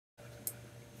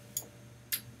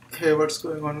Hey, what's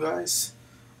going on, guys?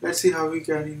 Let's see how we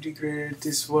can integrate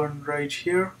this one right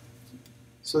here.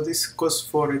 So this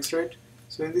costs 4x, right?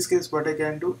 So in this case, what I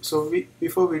can do, so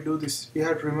before we do this, we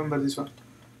have to remember this one.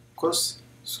 Cos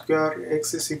square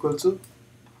x is equal to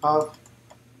half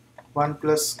 1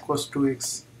 plus cos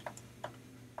 2x.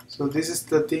 So this is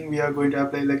the thing we are going to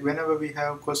apply, like whenever we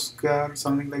have cos square,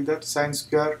 something like that, sine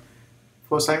square,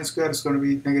 for sine square is going to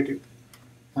be negative,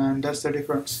 and that's the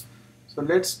difference. So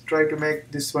let's try to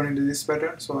make this one into this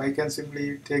pattern. So I can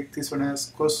simply take this one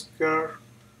as cos square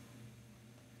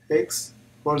x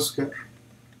whole square.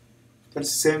 That's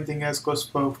the same thing as cos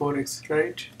power 4x,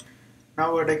 right?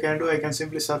 Now what I can do, I can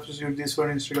simply substitute this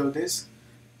one instead of this.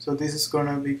 So this is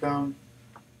gonna become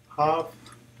half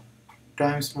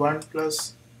times 1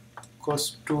 plus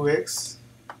cos 2x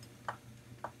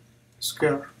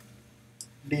square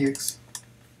dx.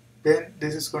 Then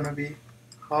this is gonna be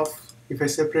half. If I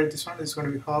separate this one, it's going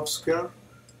to be half square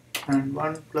and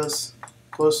 1 plus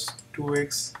cos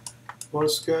 2x whole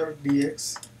square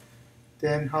dx.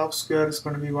 Then half square is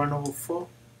going to be 1 over 4,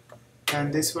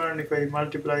 and this one, if I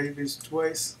multiply this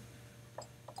twice,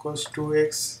 cos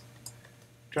 2x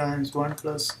times 1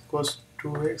 plus cos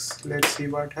 2x, let's see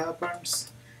what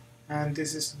happens. And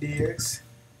this is dx,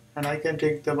 and I can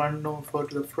take the 1 over 4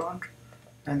 to the front,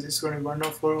 and this is going to be 1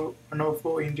 over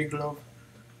 4 integral of,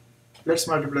 let's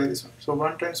multiply this one. So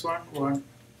 1 times 1, 1.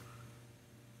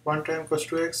 1 times cos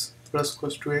 2x plus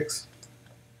cos 2x.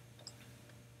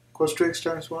 Cos 2x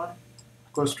times 1,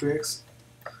 cos 2x.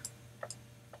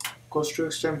 Cos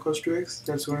 2x times cos 2x,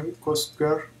 that's going to be cos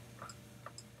square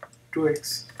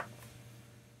 2x.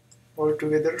 All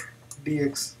together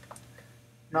dx.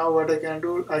 Now what I can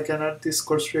do, I can add this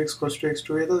cos 2x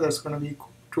together, that's going to be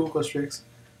 2 cos 2x.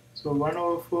 So 1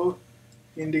 over 4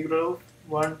 integral of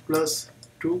 1 plus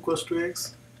 2 cos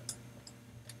 2x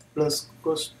plus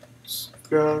cos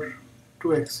square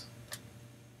 2x.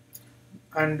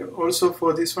 And also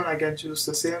for this one I can choose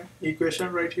the same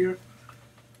equation right here,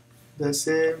 the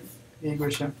same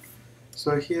equation.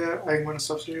 So here I'm going to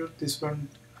substitute this one,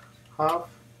 half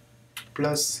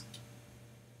plus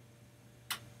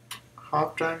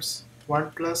half times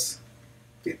 1 plus,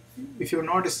 if you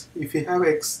notice, if you have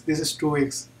x, this is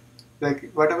 2x, like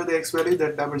whatever the x value,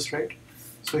 that doubles, right?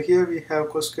 So here we have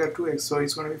cos square 2x, so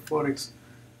it's going to be 4x.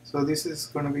 So this is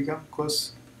going to become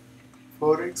cos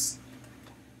 4x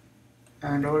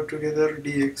and all together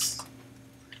dx.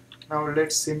 Now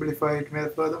let's simplify it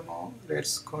furthermore.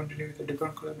 Let's continue with a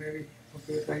different color maybe.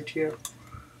 Okay, right here.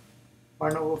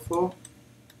 1 over 4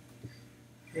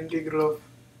 integral of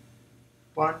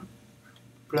 1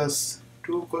 plus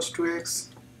 2 cos 2x,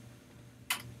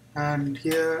 and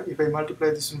here if I multiply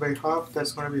this one by half,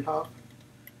 that's going to be half.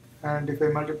 And if I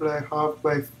multiply half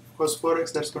by cos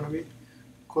 4x, that's going to be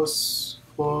cos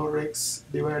 4x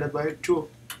divided by 2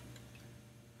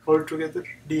 all together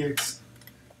dx.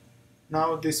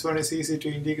 Now this one is easy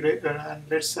to integrate, and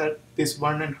let's add this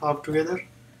 1 and half together.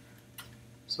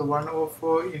 So 1 over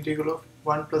 4 integral of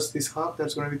 1 plus this half,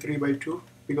 that's going to be 3 by 2,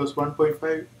 because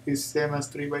 1.5 is same as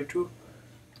 3 by 2.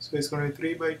 So it's going to be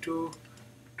 3 by 2,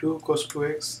 2 cos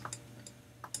 2x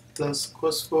plus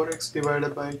cos 4x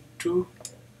divided by 2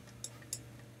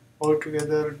 all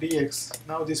together dx.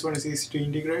 Now this one is easy to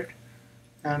integrate,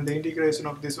 and the integration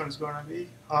of this one is going to be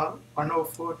 1 over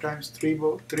 4 times 3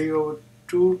 over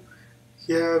 2.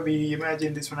 Here we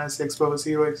imagine this one as x power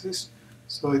 0 exists,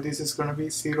 so this is going to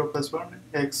be 0 plus 1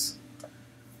 x,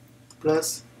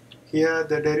 plus here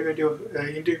the derivative of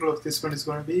integral of this one is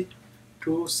going to be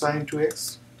 2 sine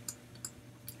 2x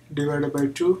divided by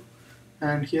 2,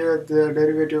 and here the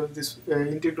derivative of this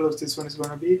integral of this one is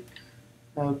going to be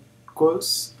sine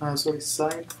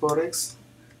 4x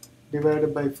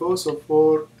divided by 4, so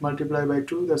 4 multiplied by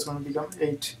 2, that's going to become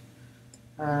 8,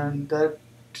 and that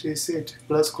is it,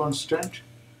 plus constant.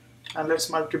 And let's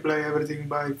multiply everything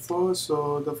by 4,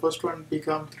 so the first one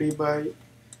become 3 by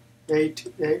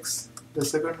 8x, the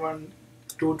second one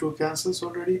 2 cancels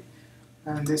already,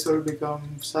 and this will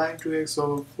become sine 2x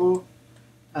over 4,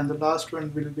 and the last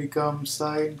one will become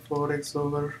sine 4x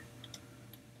over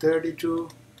 32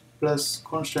 plus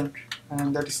constant,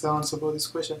 and that is the answer for this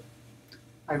question.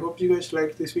 I hope you guys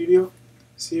liked this video.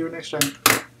 See you next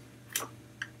time.